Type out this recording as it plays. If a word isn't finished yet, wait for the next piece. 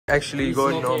actually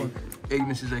going on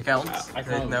Ignis's account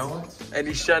right now. And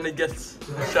he's trying to get a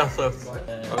shout out. Oh,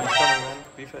 he's coming, man.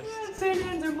 Be fast.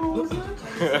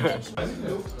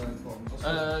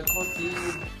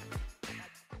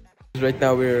 Right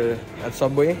now we're at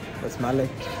Subway. That's Malik.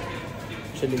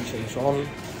 Chilling some Sean.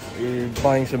 We're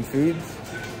buying some food.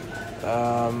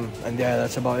 And yeah,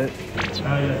 that's about it.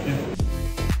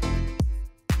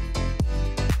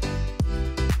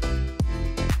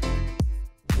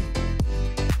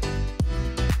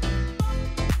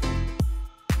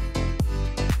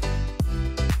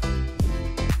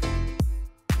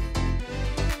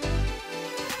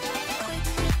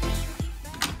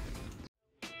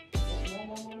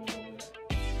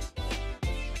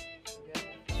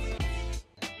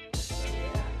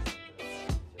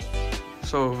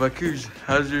 So, Vacuz,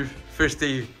 how's your first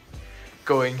day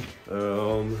going?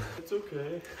 It's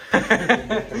okay.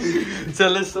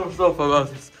 Tell us some stuff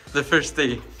about the first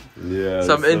day. Yeah.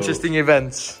 Some interesting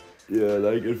events. Yeah,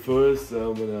 like at first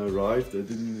when I arrived, I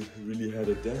didn't really have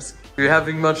a desk. You're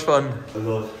having much fun. A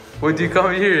lot. Would you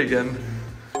come here again?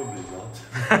 Probably not.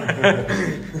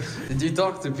 Did you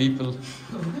talk to people?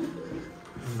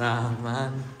 Nah,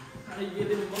 man.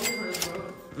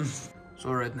 So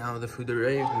right now the food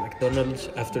arrived at McDonald's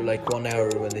after like 1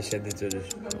 hour when they said it was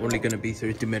only gonna be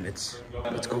 30 minutes.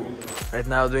 Let's go. Right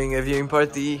now doing a viewing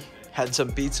party. Had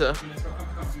some pizza.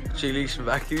 Chili's and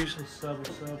Vacuz.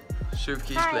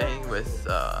 Shubki's playing with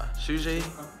Suzy.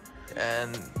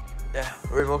 And yeah,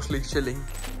 we're mostly chilling.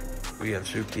 We have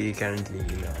Shubki currently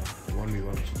in a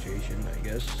 1v1 situation, I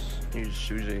guess. Here's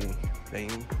Suzy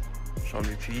playing. Sean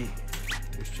P.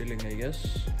 Just chilling, I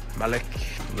guess. Malik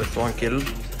with 1 kill.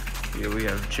 Here we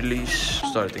have Chili's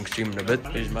starting streaming a bit.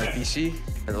 Here's my PC.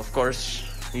 And of course,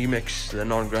 Remix, the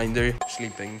non-grinder,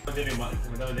 sleeping.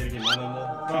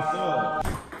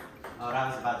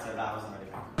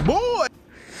 Boy!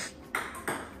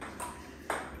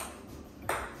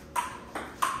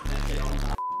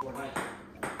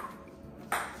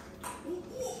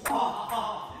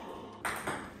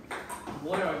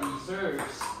 What are these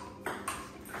serves?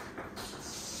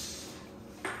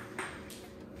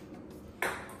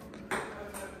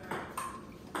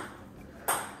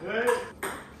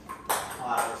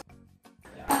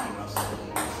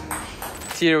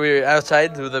 Here we're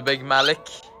outside with a big Malik.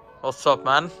 What's up,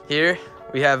 man? Here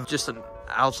we have just an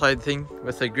outside thing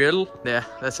with a grill. Yeah,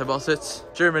 that's about it.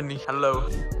 Germany, hello.